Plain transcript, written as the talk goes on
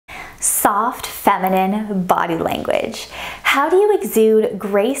Soft, feminine body language. How do you exude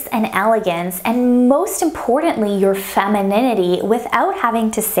grace and elegance, and most importantly, your femininity without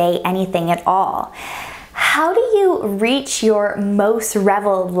having to say anything at all? How do you reach your most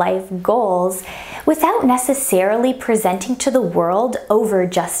reveled life goals without necessarily presenting to the world over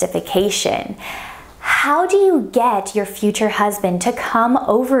justification? How do you get your future husband to come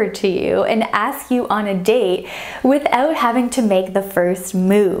over to you and ask you on a date without having to make the first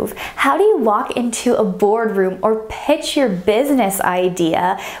move? How do you walk into a boardroom or pitch your business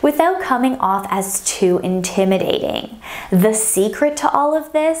idea without coming off as too intimidating? The secret to all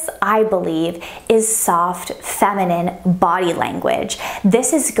of this, I believe, is soft, feminine body language.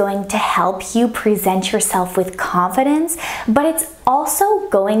 This is going to help you present yourself with confidence, but it's also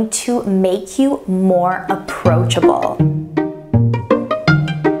going to make you more approachable.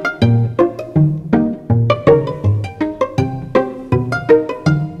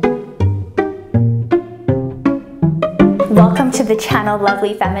 Welcome to the channel,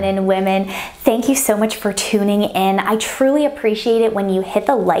 lovely feminine women. Thank you so much for tuning in. I truly appreciate it when you hit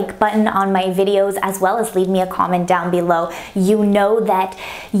the like button on my videos as well as leave me a comment down below. You know that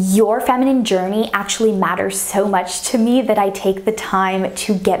your feminine journey actually matters so much to me that I take the time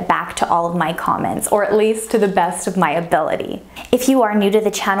to get back to all of my comments, or at least to the best of my ability. If you are new to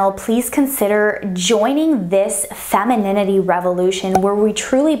the channel, please consider joining this femininity revolution where we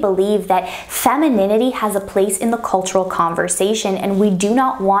truly believe that femininity has a place in the cultural conversation, and we do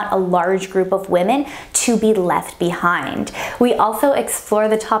not want a large group of women to be left behind. We also explore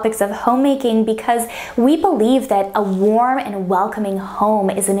the topics of homemaking because we believe that a warm and welcoming home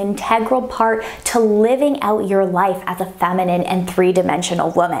is an integral part to living out your life as a feminine and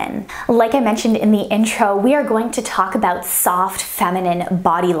three-dimensional woman. Like I mentioned in the intro, we are going to talk about soft feminine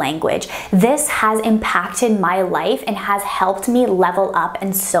body language. This has impacted my life and has helped me level up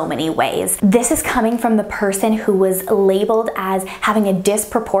in so many ways. This is coming from the person who was labeled as having a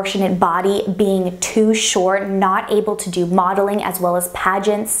disproportionate body, being too short, not able to do modeling as well as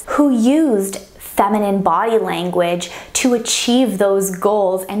pageants, who used feminine body language to achieve those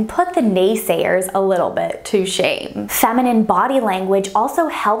goals and put the naysayers a little bit to shame. Feminine body language also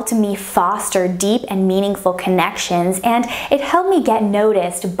helped me foster deep and meaningful connections, and it helped me get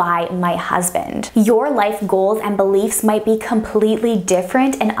noticed by my husband. Your life goals and beliefs might be completely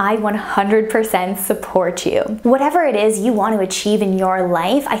different, and I 100% support you. Whatever it is you want to achieve in your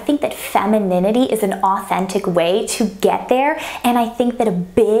life, I think that femininity is an authentic way to get there, and I think that a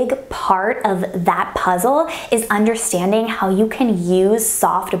big part of that puzzle is understanding how you can use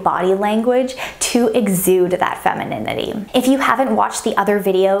soft body language to exude that femininity. If you haven't watched the other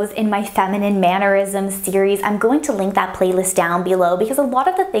videos in my feminine mannerisms series, I'm going to link that playlist down below because a lot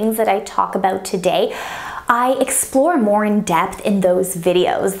of the things that I talk about today I explore more in depth in those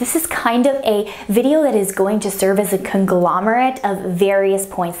videos. This is kind of a video that is going to serve as a conglomerate of various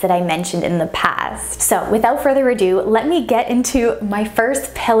points that I mentioned in the past. So without further ado, let me get into my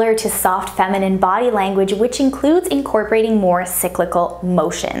first pillar to soft feminine body language, which includes incorporating more cyclical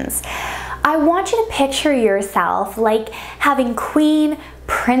motions. I want you to picture yourself like having queen,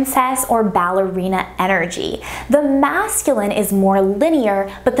 princess, or ballerina energy. The masculine is more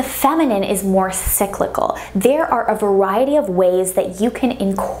linear, but the feminine is more cyclical. There are a variety of ways that you can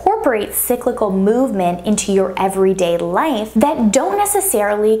incorporate cyclical movement into your everyday life that don't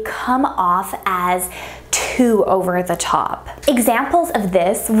necessarily come off as too over the top. Examples of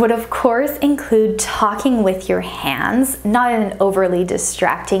this would of course include talking with your hands, not in an overly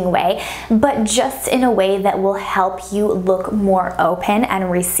distracting way, but just in a way that will help you look more open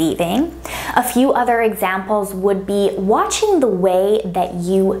and receiving. A few other examples would be watching the way that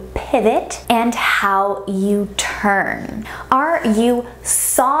you pivot and how you turn. Are you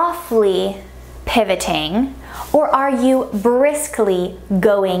softly pivoting, or are you briskly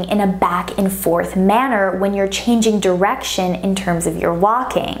going in a back and forth manner when you're changing direction in terms of your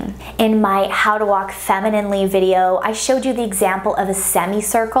walking? In my How to Walk Femininely video, I showed you the example of a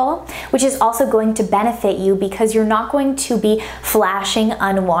semicircle, which is also going to benefit you because you're not going to be flashing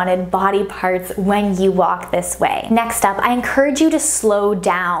unwanted body parts when you walk this way. Next up, I encourage you to slow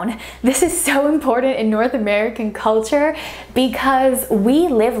down. This is so important in North American culture because we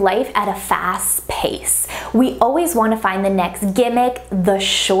live life at a fast pace. We always want to find the next gimmick, the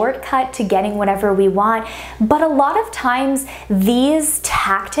shortcut to getting whatever we want, but a lot of times these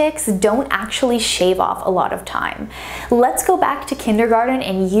tactics don't actually shave off a lot of time. Let's go back to kindergarten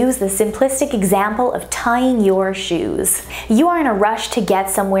and use the simplistic example of tying your shoes. You are in a rush to get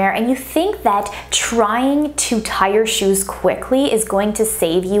somewhere and you think that trying to tie your shoes quickly is going to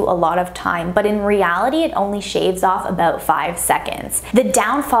save you a lot of time, but in reality it only shaves off about 5 seconds. The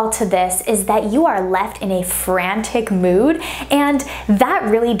downfall to this is that you are left in a frantic mood, and that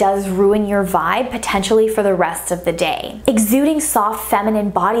really does ruin your vibe potentially for the rest of the day. Exuding soft feminine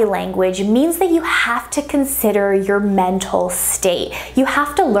body language means that you have to consider your mental state. You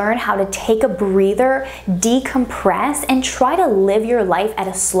have to learn how to take a breather, decompress, and try to live your life at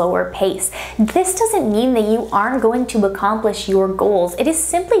a slower pace. This doesn't mean that you aren't going to accomplish your goals. It is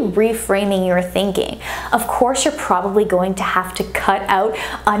simply reframing your thinking. Of course, you're probably going to have to cut out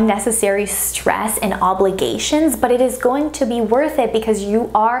unnecessary stress and obligations, but it is going to be worth it because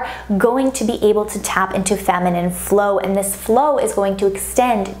you are going to be able to tap into feminine flow, and this flow is going to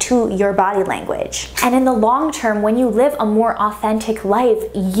extend to your body language. And in the long term, when you live a more authentic life,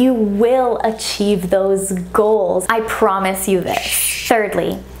 you will achieve those goals. I promise you this.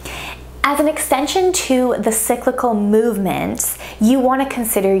 Thirdly, as an extension to the cyclical movements, you want to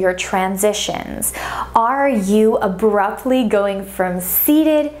consider your transitions. Are you abruptly going from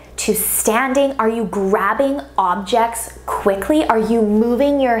seated to standing? Are you grabbing objects quickly? Are you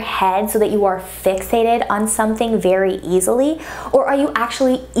moving your head so that you are fixated on something very easily? Or are you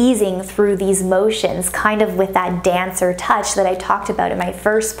actually easing through these motions, kind of with that dancer touch that I talked about in my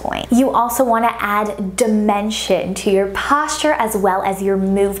first point? You also want to add dimension to your posture as well as your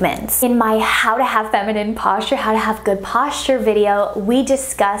movements. In my How to Have Feminine Posture, How to Have Good Posture video, we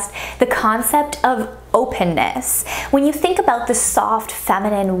discussed the concept of openness. When you think about the soft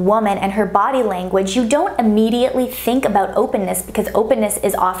feminine woman and her body language, you don't immediately think about openness because openness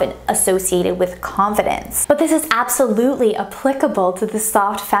is often associated with confidence. But this is absolutely applicable to the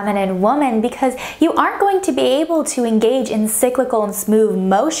soft feminine woman because you aren't going to be able to engage in cyclical and smooth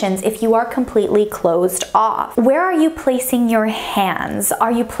motions if you are completely closed off. Where are you placing your hands?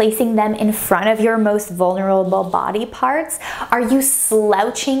 Are you placing them in front of your most vulnerable body parts? Are you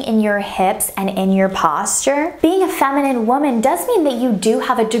slouching in your hips and in your posture? Being a feminine woman does mean that you do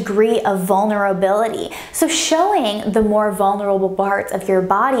have a degree of vulnerability. So showing the more vulnerable parts of your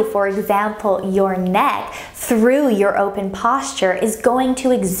body, for example, your neck, through your open posture is going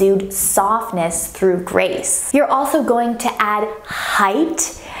to exude softness through grace. You're also going to add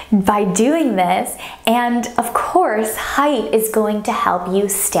height by doing this, and of course, height is going to help you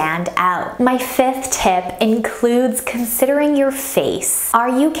stand out. My fifth tip includes considering your face. Are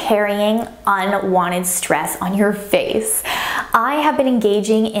you carrying unwanted stress on your face? I have been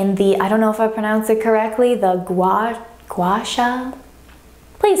engaging in the, I don't know if I pronounce it correctly, the gua sha?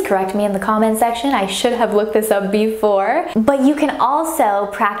 Please correct me in the comment section. I should have looked this up before. But you can also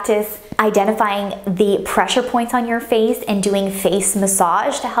practice identifying the pressure points on your face and doing face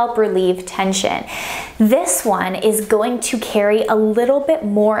massage to help relieve tension. This one is going to carry a little bit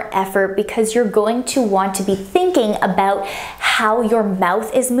more effort because you're going to want to be thinking about how your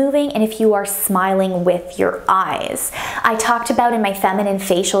mouth is moving and if you are smiling with your eyes. I talked about in my feminine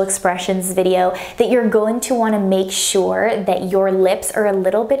facial expressions video that you're going to want to make sure that your lips are a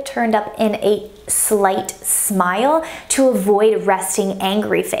little bit turned up in a slight smile to avoid resting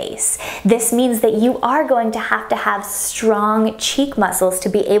angry face. This means that you are going to have strong cheek muscles to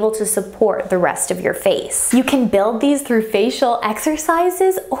be able to support the rest of your face. You can build these through facial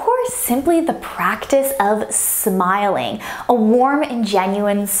exercises or simply the practice of smiling. A warm and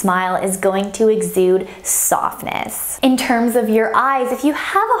genuine smile is going to exude softness. In terms of your eyes, if you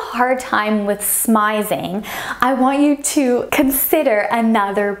have a hard time with smizing, I want you to consider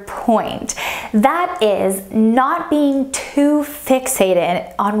another point. That is not being too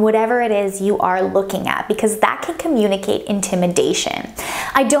fixated on whatever it is you are looking at, because that can communicate intimidation.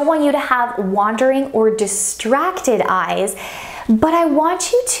 I don't want you to have wandering or distracted eyes, but I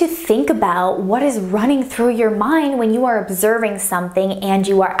want you to think about what is running through your mind when you are observing something and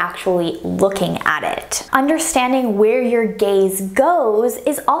you are actually looking at it. Understanding where your gaze goes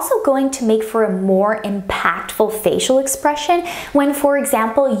is also going to make for a more impactful facial expression when, for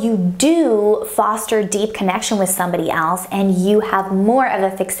example, you do foster deep connection with somebody else and you have more of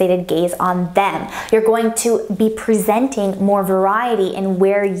a fixated gaze on them. You're going to be presenting more variety in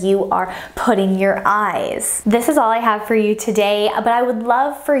where you are putting your eyes. This is all I have for you today, but I would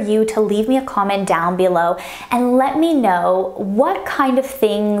love for you to leave me a comment down below and let me know what kind of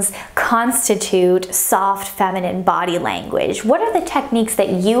things constitute soft feminine body language. What are the techniques that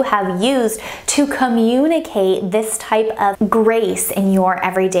you have used to communicate this type of grace in your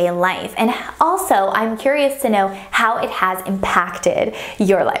everyday life? And also, I'm curious to know how it has impacted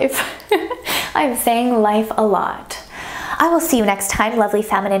your life. I'm saying life a lot. I will see you next time, lovely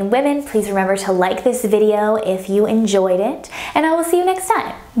feminine women. Please remember to like this video if you enjoyed it, and I will see you next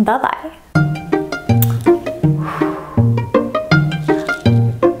time. Bye-bye.